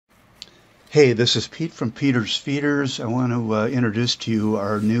Hey, this is Pete from Peter's Feeders. I want to introduce to you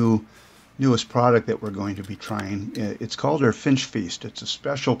our newest product that we're going to be trying. It's called our Finch Feast. It's a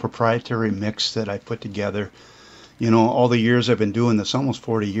special proprietary mix that I put together. You know, all the years I've been doing this, almost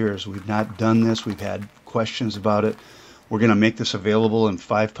 40 years, we've not done this. We've had questions about it. We're going to make this available in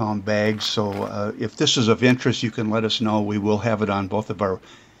 5-pound bags. So if this is of interest, you can let us know. We will have it on both of our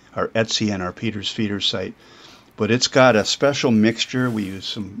Etsy and our Peter's Feeders site. But it's got a special mixture. We use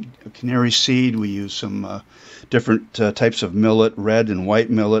some canary seed. We use some different types of millet, red and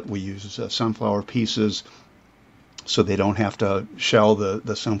white millet. We use sunflower pieces so they don't have to shell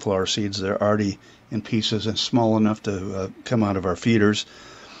the sunflower seeds. They're already in pieces and small enough to come out of our feeders.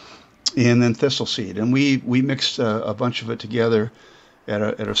 And then thistle seed. And we mixed a bunch of it together at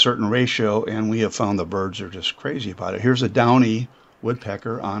a certain ratio, and we have found the birds are just crazy about it. Here's a downy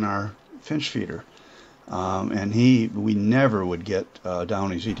woodpecker on our finch feeder. And we never would get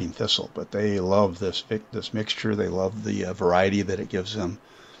downies eating thistle, but they love this mixture. They love the variety that it gives them.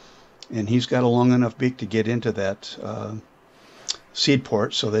 And he's got a long enough beak to get into that seed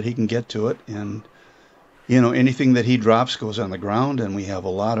port so that he can get to it. And, you know, anything that he drops goes on the ground, and we have a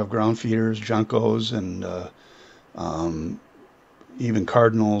lot of ground feeders, juncos, and even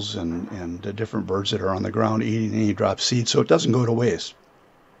cardinals and different birds that are on the ground eating, and he drops seeds, so it doesn't go to waste.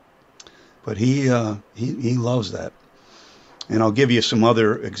 But he loves that. And I'll give you some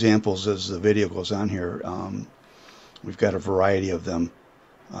other examples as the video goes on here. We've got a variety of them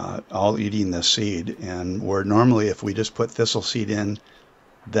all eating this seed. And where normally if we just put thistle seed in,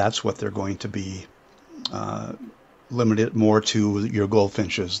 that's what they're going to be limited more to your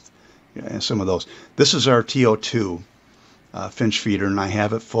goldfinches and some of those. This is our TO2 finch feeder, and I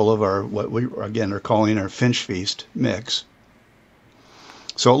have it full of our, what we again are calling our Finch Feast mix.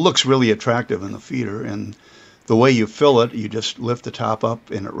 So it looks really attractive in the feeder, and the way you fill it, you just lift the top up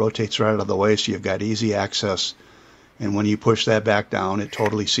and it rotates right out of the way, so you've got easy access. And when you push that back down, it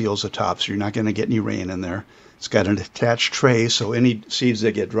totally seals the top, so you're not going to get any rain in there. It's got an attached tray, so any seeds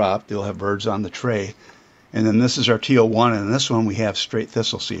that get dropped, they'll have birds on the tray. And then this is our TO1, and this one we have straight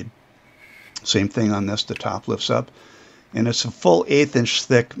thistle seed. Same thing on this, the top lifts up. And it's a full 1/8-inch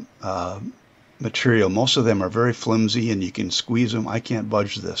thick material. Most of them are very flimsy and you can squeeze them. I can't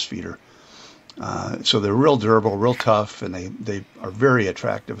budge this feeder. So they're real durable, real tough, and they are very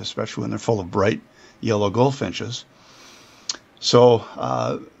attractive, especially when they're full of bright yellow goldfinches.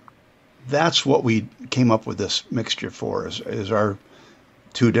 So that's what we came up with this mixture for, is our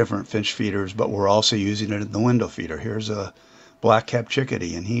two different finch feeders, but we're also using it in the window feeder. Here's a black-capped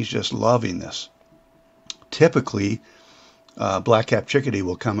chickadee, and he's just loving this. Typically, black-capped chickadee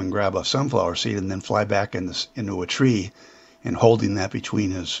will come and grab a sunflower seed and then fly back into a tree, and holding that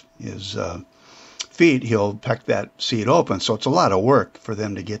between his feet, he'll peck that seed open. So it's a lot of work for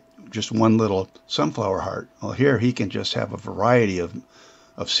them to get just one little sunflower heart. Well, here he can just have a variety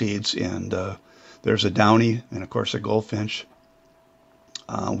of seeds, and there's a downy and of course a goldfinch.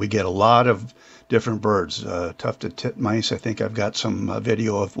 We get a lot of different birds, tufted titmice. I think I've got some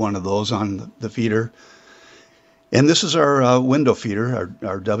video of one of those on the feeder. And this is our window feeder,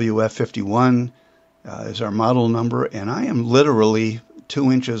 our WF51 is our model number, and I am literally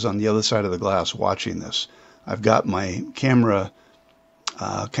 2 inches on the other side of the glass watching this. I've got my camera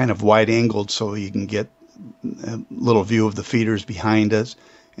kind of wide angled so you can get a little view of the feeders behind us.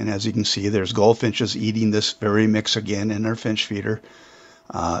 And as you can see, there's goldfinches eating this very mix again in our finch feeder.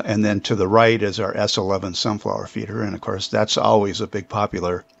 And then to the right is our S11 sunflower feeder, and of course that's always a big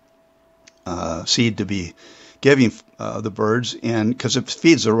popular seed to be giving the birds, and because it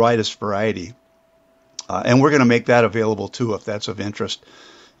feeds the widest variety. And we're going to make that available too if that's of interest.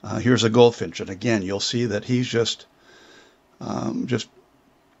 Here's a goldfinch, and again you'll see that he's just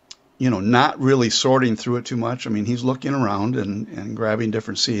you know, not really sorting through it too much. I mean, he's looking around and grabbing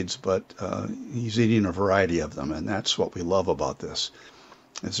different seeds, but he's eating a variety of them, and that's what we love about this,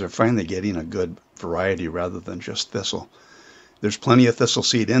 is they're finally getting a good variety rather than just thistle. There's plenty of thistle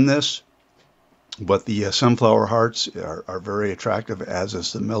seed in this, but the sunflower hearts are very attractive, as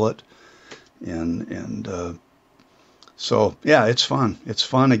is the millet. And so, yeah, it's fun. It's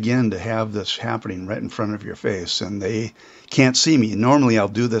fun, again, to have this happening right in front of your face. And they can't see me. Normally, I'll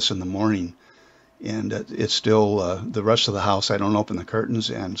do this in the morning, and it's still the rest of the house. I don't open the curtains,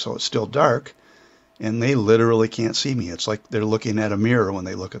 and so it's still dark. And they literally can't see me. It's like they're looking at a mirror when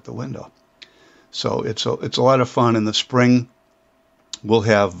they look at the window. So it's a lot of fun. In the spring, we'll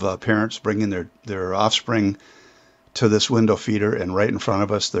have parents bringing their offspring to this window feeder, and right in front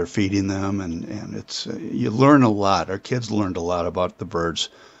of us they're feeding them, and it's you learn a lot. Our kids learned a lot about the birds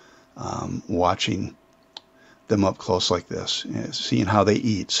watching them up close like this, seeing how they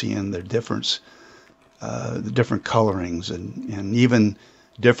eat, seeing their difference, the different colorings, and even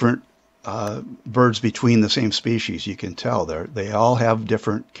different birds between the same species. You can tell they all have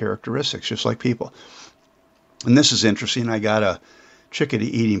different characteristics, just like people. And this is interesting. I got a chickadee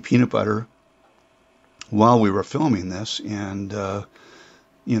eating peanut butter while we were filming this, and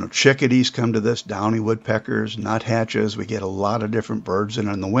chickadees come to this, downy woodpeckers, nuthatches. We get a lot of different birds, and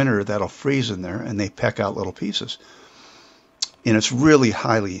in the winter that'll freeze in there, and they peck out little pieces. And it's really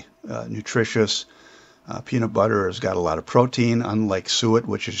highly nutritious. Peanut butter has got a lot of protein, unlike suet,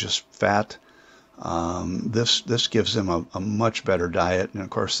 which is just fat. This gives them a much better diet, and of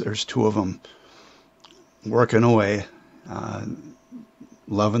course there's two of them working away,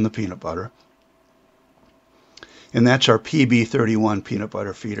 loving the peanut butter. And that's our PB31 peanut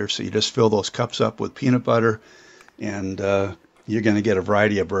butter feeder. So you just fill those cups up with peanut butter, and you're going to get a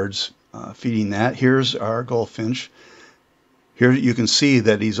variety of birds feeding that. Here's our goldfinch. Here you can see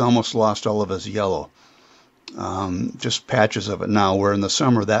that he's almost lost all of his yellow. Just patches of it now, where in the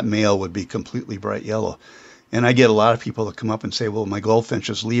summer that male would be completely bright yellow. And I get a lot of people that come up and say, well, my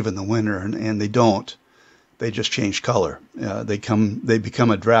goldfinches leave in the winter, and they don't. They just change color. They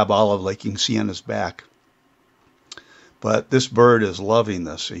become a drab olive like you can see on his back. But this bird is loving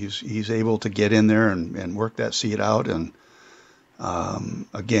this. He's able to get in there and work that seed out. And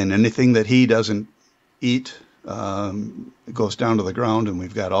again, anything that he doesn't eat goes down to the ground. And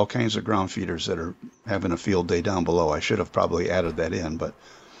we've got all kinds of ground feeders that are having a field day down below. I should have probably added that in.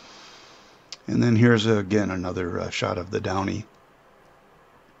 And then here's again another shot of the downy,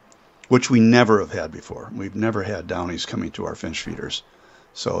 which we never have had before. We've never had downies coming to our finch feeders.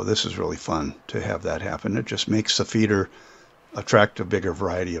 So this is really fun to have that happen. It just makes the feeder attract a bigger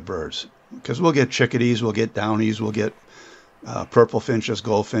variety of birds. Because we'll get chickadees, we'll get downies, we'll get purple finches,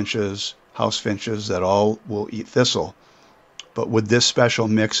 goldfinches, house finches that all will eat thistle. But with this special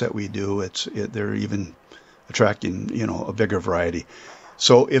mix that we do, they're even attracting a bigger variety.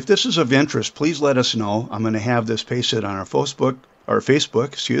 So if this is of interest, please let us know. I'm going to have this pasted on our Facebook,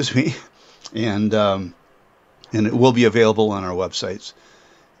 and it will be available on our websites.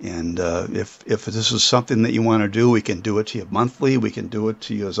 And if this is something that you want to do, we can do it to you monthly. We can do it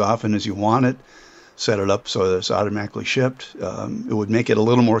to you as often as you want it. Set it up so that it's automatically shipped. It would make it a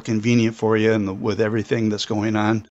little more convenient for you, and with everything that's going on.